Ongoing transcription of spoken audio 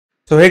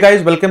So hey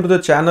guys, welcome to the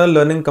channel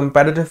Learning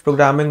Competitive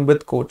Programming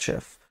with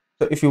CodeChef.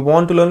 So if you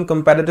want to learn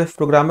competitive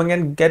programming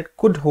and get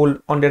good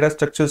hold on data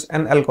structures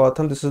and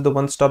algorithm, this is the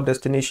one-stop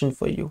destination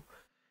for you.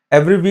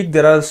 Every week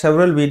there are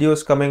several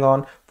videos coming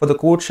on for the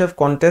CodeChef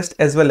contest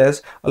as well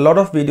as a lot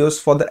of videos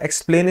for the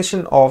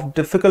explanation of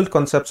difficult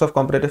concepts of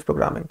competitive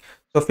programming.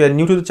 So if you are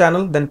new to the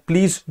channel, then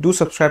please do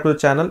subscribe to the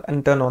channel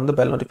and turn on the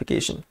bell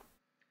notification.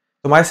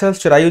 So myself,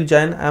 Chirayu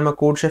Jain, I am a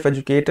CodeChef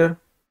educator.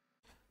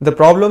 The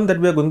problem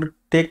that we are going to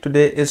take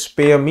today is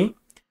pair me,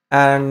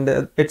 and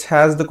it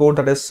has the code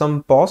that is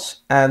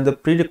SUMPOS, and the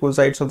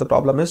prerequisites of the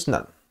problem is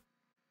none.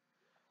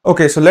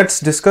 Okay, so let's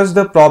discuss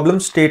the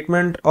problem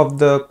statement of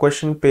the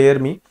question pair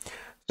me.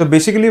 So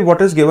basically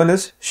what is given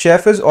is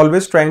chef is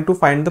always trying to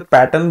find the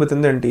pattern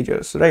within the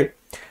integers, right?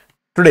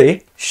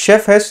 Today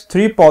chef has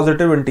three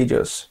positive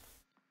integers,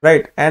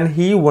 right? And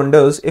he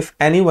wonders if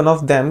any one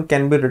of them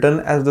can be written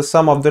as the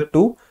sum of the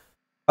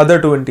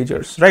other two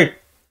integers, right?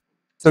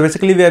 So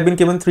basically we have been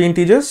given three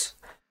integers.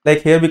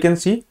 Like here we can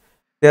see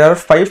there are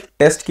 5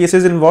 test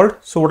cases involved.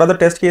 So what are the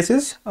test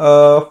cases?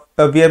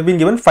 We have been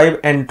given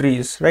 5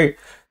 entries, right?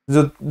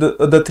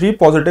 The three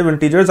positive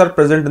integers are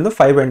present in the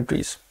 5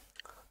 entries.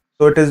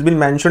 So it has been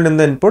mentioned in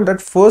the input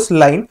that first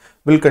line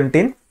will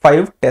contain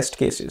 5 test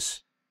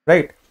cases,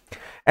 right?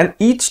 And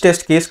each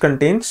test case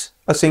contains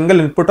a single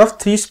input of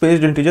 3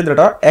 spaced integers that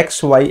are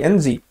x, y,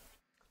 and z.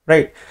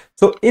 Right.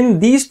 So in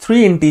these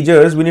 3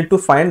 integers, we need to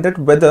find that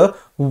whether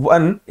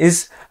one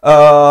is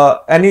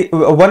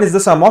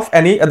the sum of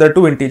any other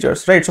 2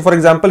 integers. Right. So for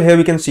example, here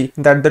we can see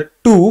that the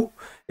 2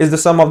 is the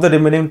sum of the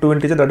remaining 2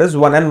 integers, that is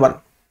 1 and 1.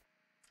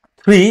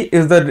 3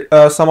 is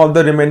the sum of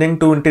the remaining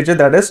 2 integers,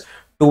 that is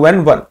 2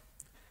 and 1.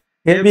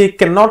 Here we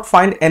cannot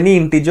find any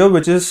integer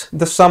which is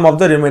the sum of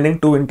the remaining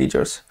 2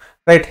 integers.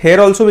 Right. Here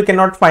also we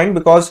cannot find,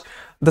 because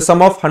the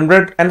sum of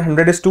 100 and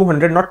 100 is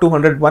 200, not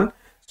 201.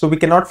 So we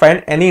cannot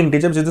find any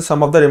integer which is the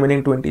sum of the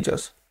remaining 2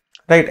 integers,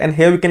 right? And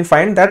here we can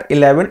find that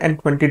 11 and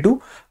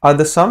 22 are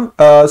the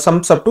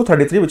sums up to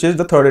 33, which is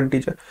the third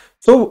integer.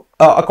 So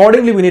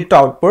accordingly, we need to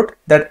output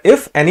that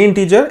if any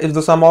integer is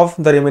the sum of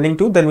the remaining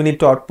 2, then we need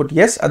to output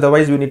yes,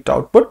 otherwise we need to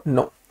output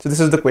no. So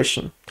this is the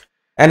question.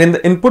 And in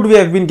the input, we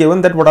have been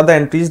given that what are the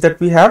entries that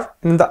we have.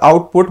 In the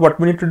output, what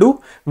we need to do,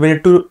 we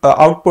need to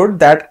output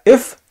that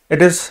if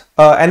it is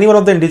any one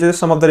of the integers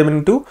sum of the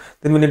remaining 2,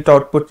 then we need to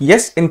output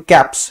yes in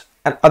caps,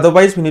 and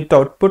otherwise we need to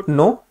output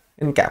no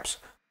in caps.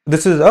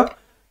 This is a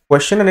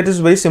question, and it is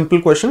a very simple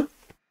question.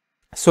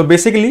 So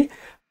basically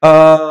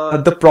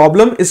the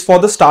problem is for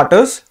the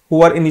starters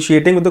who are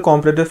initiating with the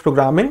competitive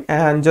programming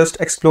and just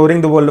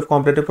exploring the world of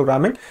competitive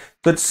programming.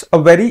 So it's a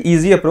very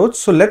easy approach.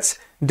 So let's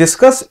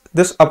discuss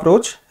this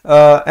approach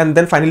and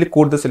then finally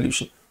code the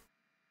solution.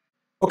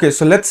 Okay,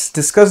 so let's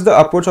discuss the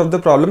approach of the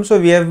problem.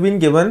 So we have been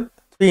given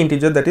 3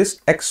 integers, that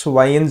is x,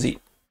 y, and z.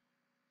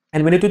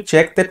 And we need to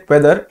check that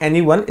whether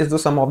any one is the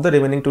sum of the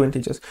remaining 2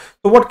 integers.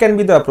 So what can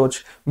be the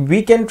approach?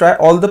 We can try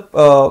all the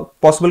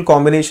possible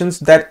combinations,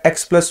 that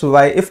x plus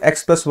y, if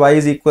x plus y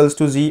is equals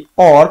to z,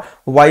 or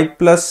y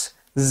plus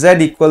z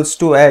equals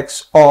to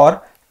x,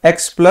 or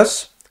x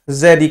plus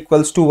z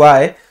equals to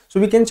y.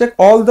 So we can check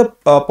all the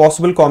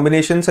possible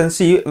combinations and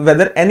see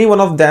whether any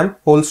one of them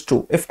holds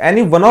true. If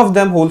any one of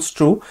them holds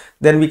true,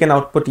 then we can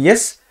output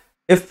yes.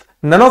 If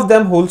none of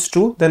them holds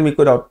true, then we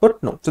could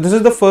output no. So this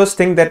is the first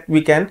thing that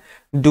we can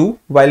do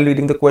while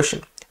reading the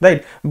question,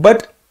 right?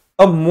 But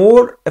a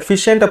more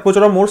efficient approach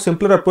or a more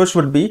simpler approach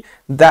would be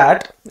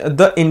that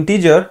the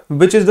integer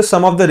which is the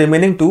sum of the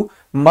remaining 2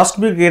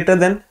 must be greater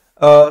than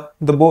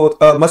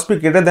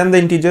the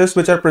integers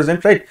which are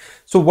present, right?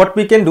 So what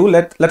we can do,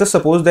 let us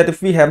suppose that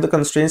if we have the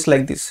constraints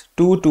like this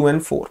 2, 2,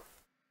 and 4,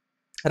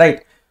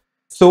 right?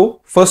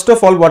 So first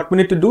of all, what we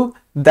need to do,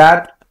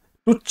 that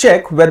to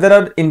check whether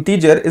an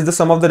integer is the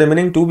sum of the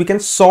remaining 2, we can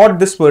sort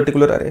this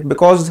particular array,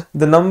 because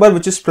the number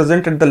which is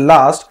present at the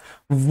last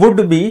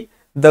would be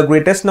the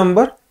greatest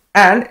number,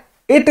 and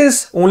it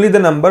is only the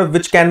number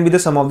which can be the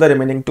sum of the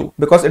remaining 2,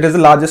 because it is the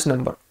largest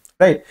number,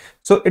 right?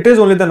 So it is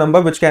only the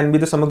number which can be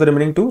the sum of the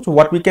remaining 2. So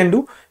what we can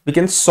do, we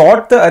can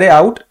sort the array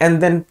out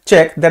and then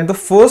check that the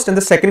first and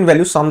the second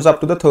value sums up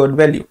to the third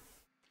value.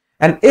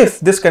 And if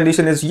this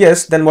condition is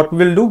yes, then what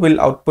we will do, we'll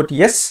output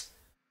yes,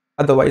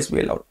 otherwise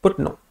we'll output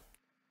no.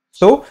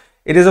 So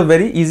it is a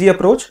very easy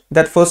approach,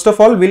 that first of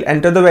all we'll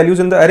enter the values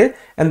in the array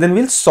and then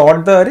we'll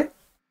sort the array,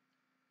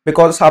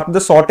 because after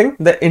the sorting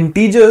the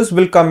integers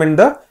will come in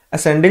the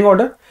ascending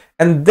order,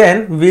 and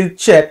then we'll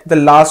check the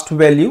last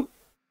value,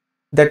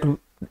 that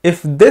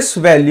if this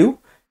value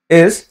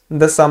is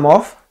the sum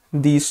of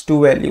these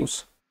 2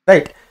 values,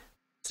 right?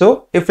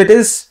 So if it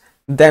is,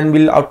 then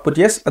we'll output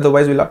yes,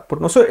 otherwise we'll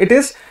output no. So it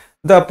is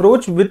the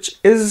approach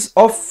which is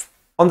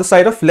on the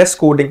side of less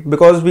coding,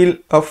 because we'll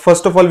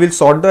first of all we'll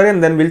sort the array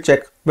and then we'll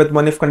check with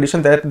one if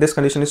condition that this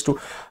condition is true.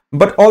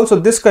 But also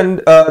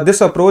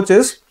this approach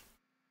is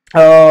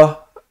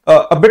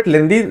a bit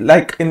lengthy,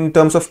 like in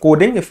terms of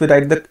coding, if we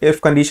write the if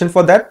condition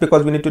for that,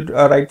 because we need to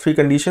write 3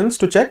 conditions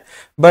to check.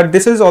 But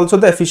this is also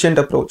the efficient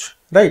approach,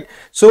 right?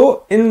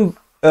 So in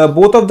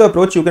both of the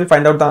approach you can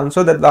find out the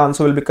answer, that the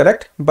answer will be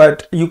correct,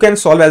 but you can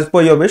solve as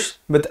per your wish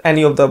with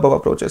any of the above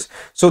approaches.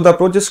 So the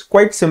approach is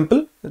quite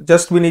simple.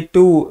 Just we need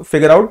to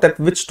figure out that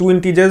which two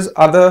integers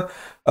are the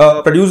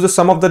produce the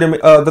sum of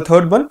the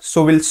third one.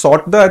 So we'll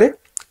sort the array,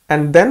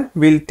 and then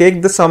we'll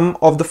take the sum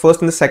of the first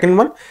and the second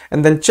one,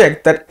 and then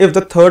check that if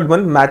the third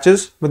one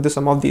matches with the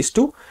sum of these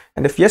two,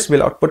 and if yes,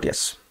 we'll output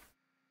yes.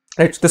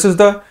 Right, so this is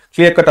the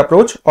clear-cut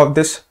approach of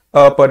this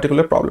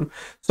particular problem.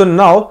 So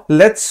now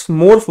let's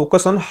more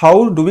focus on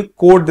how do we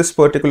code this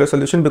particular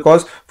solution,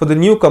 because for the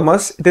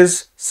newcomers it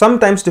is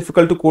sometimes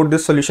difficult to code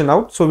this solution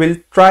out. So we'll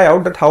try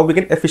out that how we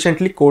can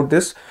efficiently code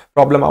this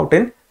problem out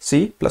in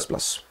C++.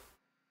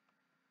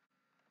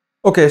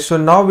 Okay, so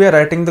now we are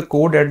writing the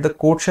code at the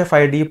CodeChef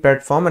IDE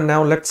platform, and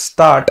now let's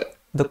start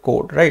the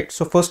code, right?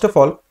 So first of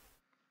all,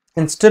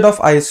 instead of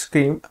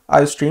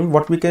iStream,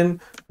 what we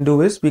can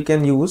do is we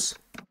can use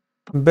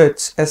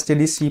bits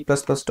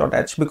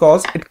std++.h,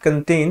 because it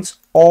contains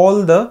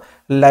all the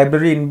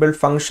library inbuilt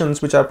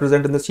functions which are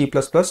present in the C++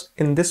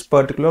 in this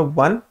particular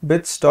one,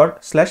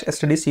 bits./std++.h.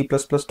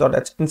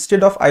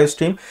 Instead of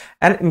iostream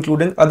and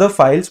including other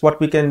files,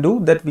 what we can do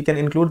that we can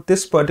include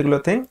this particular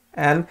thing,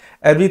 and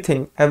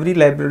everything, every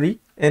library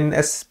in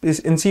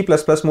C++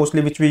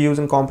 mostly which we use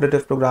in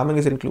competitive programming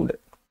is included,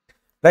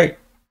 right?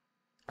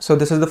 So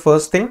this is the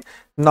first thing.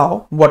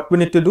 Now what we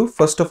need to do,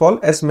 first of all,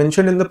 as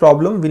mentioned in the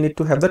problem, we need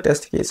to have the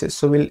test cases.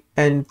 So we'll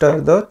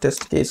enter the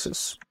test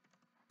cases,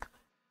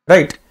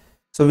 right?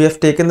 So we have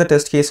taken the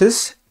test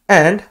cases,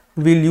 and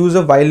we'll use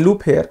a while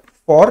loop here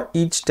for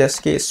each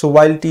test case. So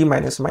while t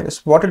minus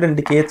minus, what it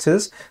indicates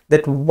is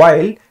that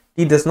while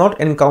t does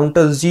not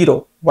encounter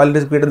 0, while it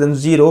is greater than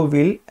 0,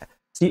 we'll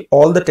see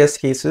all the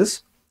test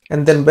cases,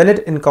 and then when it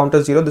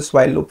encounters 0, this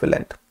while loop will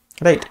end,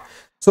 right?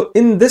 So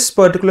in this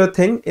particular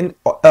thing, in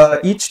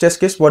each test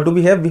case, what do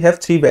we have? We have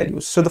 3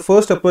 values. So the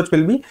first approach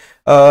will be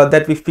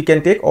that if we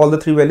can take all the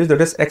 3 values, that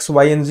is x,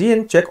 y, and z,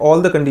 and check all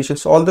the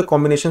conditions, all the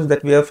combinations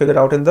that we have figured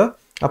out in the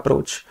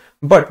approach.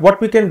 But what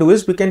we can do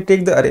is we can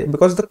take the array,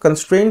 because the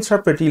constraints are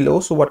pretty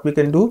low. So what we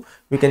can do,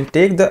 we can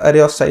take the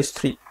array of size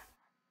 3,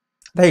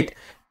 right?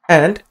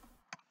 And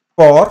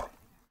for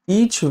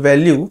each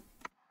value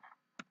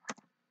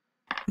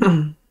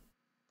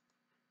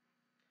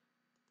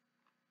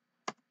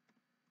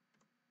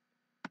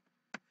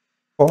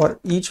for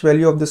each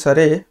value of this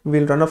array,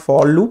 we'll run a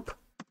for loop,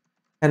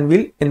 and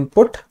we'll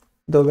input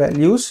the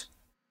values,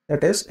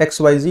 that is x,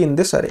 y, z in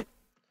this array.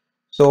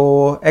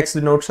 So x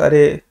denotes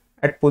array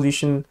at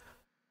position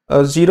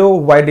 0,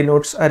 y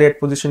denotes array at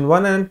position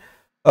 1, and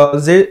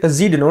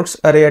z denotes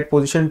array at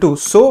position 2.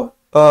 So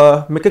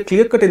make a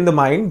clear cut in the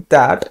mind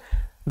that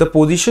the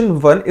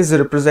position 1 is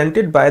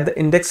represented by the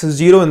index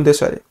 0 in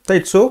this array,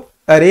 right? So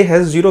array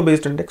has 0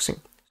 based indexing.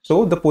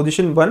 So the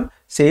position 1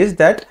 says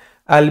that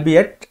I'll be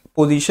at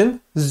position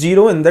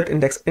 0 in that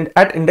index, and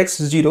at index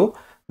 0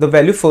 the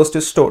value first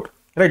is stored,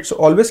 right? So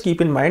always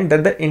keep in mind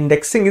that the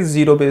indexing is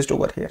 0 based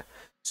over here.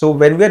 So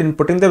when we are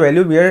inputting the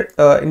value, we are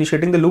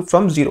initiating the loop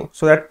from 0.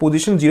 So at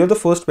position 0 the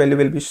first value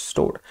will be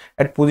stored,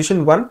 at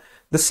position 1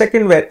 the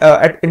second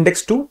at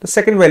index 2 the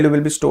second value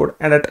will be stored,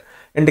 and at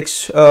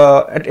index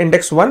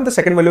 1 the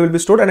second value will be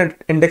stored, and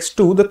at index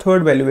 2 the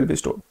third value will be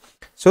stored.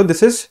 So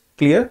this is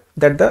clear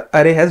that the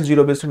array has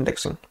 0 based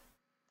indexing.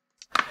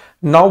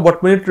 Now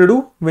what we need to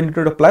do, we need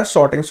to apply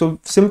sorting. So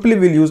simply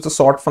we'll use the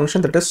sort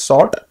function, that is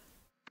sort,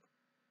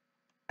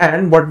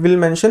 and what we'll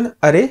mention,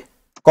 array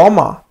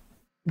comma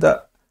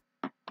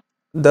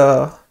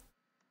the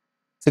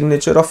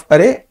signature of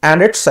array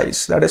and its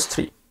size, that is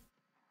 3,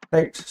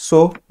 right?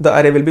 So the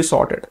array will be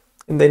sorted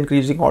in the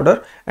increasing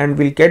order, and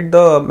we'll get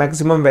the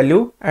maximum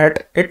value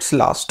at its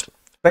last,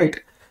 right?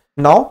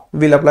 Now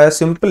we'll apply a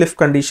simple if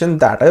condition,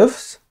 that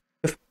is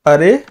if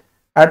array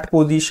at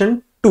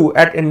position 2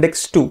 at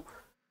index 2,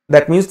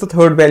 that means the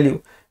third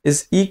value,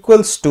 is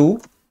equals to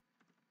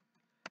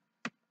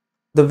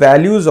the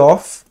values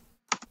of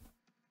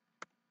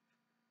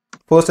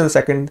first and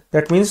second,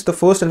 that means the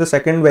first and the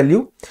second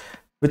value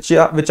which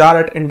are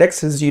at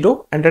index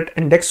 0 and at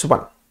index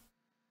 1.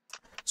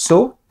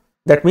 So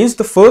that means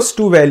the first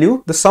two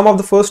value, the sum of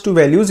the first two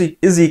values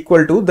is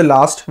equal to the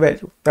last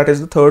value, that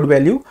is the third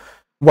value.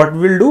 What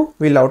we'll do,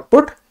 we'll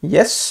output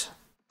yes.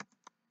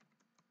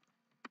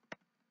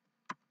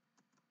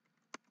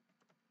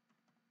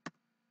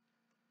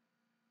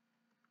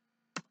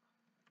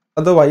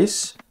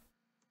 Otherwise,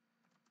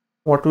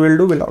 what we'll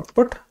do, we'll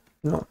output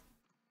no.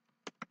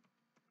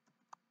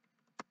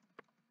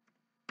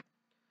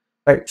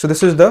 Right, so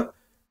this is the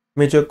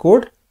major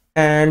code,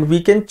 and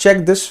we can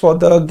check this for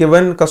the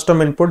given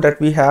custom input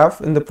that we have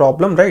in the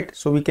problem, right?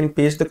 So we can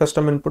paste the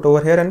custom input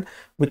over here and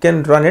we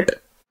can run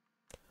it.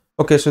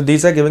 Okay, so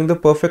these are giving the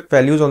perfect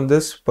values on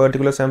this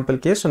particular sample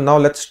case. So now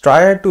let's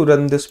try to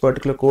run this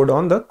particular code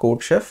on the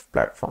CodeChef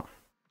platform.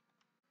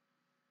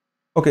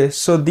 Okay,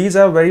 so these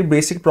are very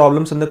basic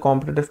problems in the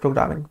competitive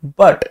programming,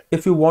 but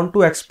if you want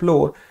to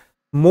explore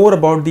more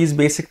about these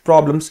basic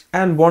problems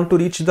and want to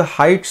reach the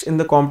heights in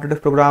the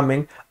competitive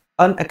programming,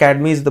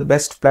 Unacademy is the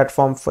best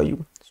platform for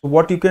you. So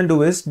what you can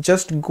do is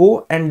just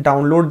go and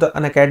download the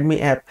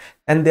Unacademy app,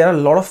 and there are a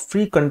lot of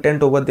free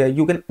content over there.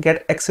 You can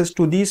get access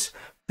to these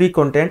free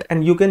content,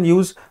 and you can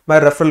use my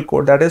referral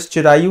code, that is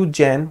Chirayu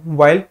Jain,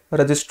 while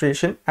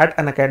registration at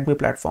Unacademy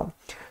platform.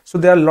 So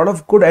there are a lot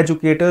of good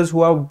educators who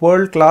are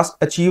world-class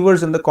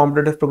achievers in the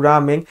competitive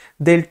programming.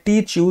 They'll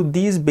teach you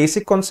these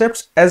basic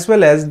concepts, as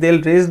well as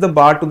they'll raise the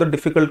bar to the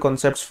difficult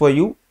concepts for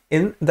you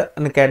in the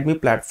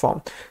Unacademy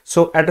platform.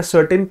 So at a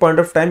certain point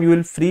of time, you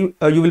will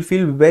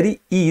feel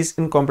very ease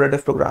in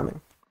competitive programming.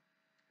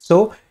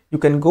 So you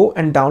can go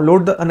and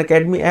download the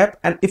Unacademy app,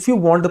 and if you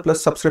want the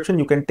plus subscription,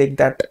 you can take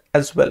that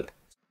as well.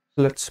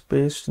 Let's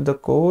paste the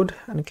code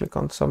and click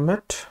on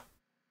submit.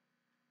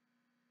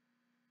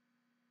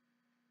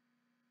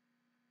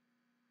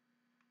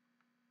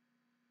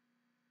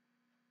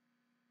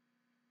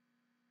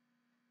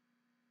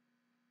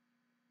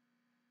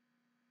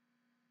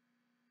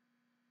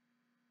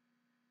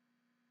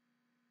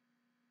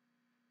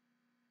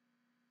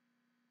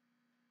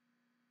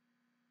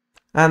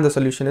 And the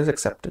solution is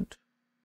accepted.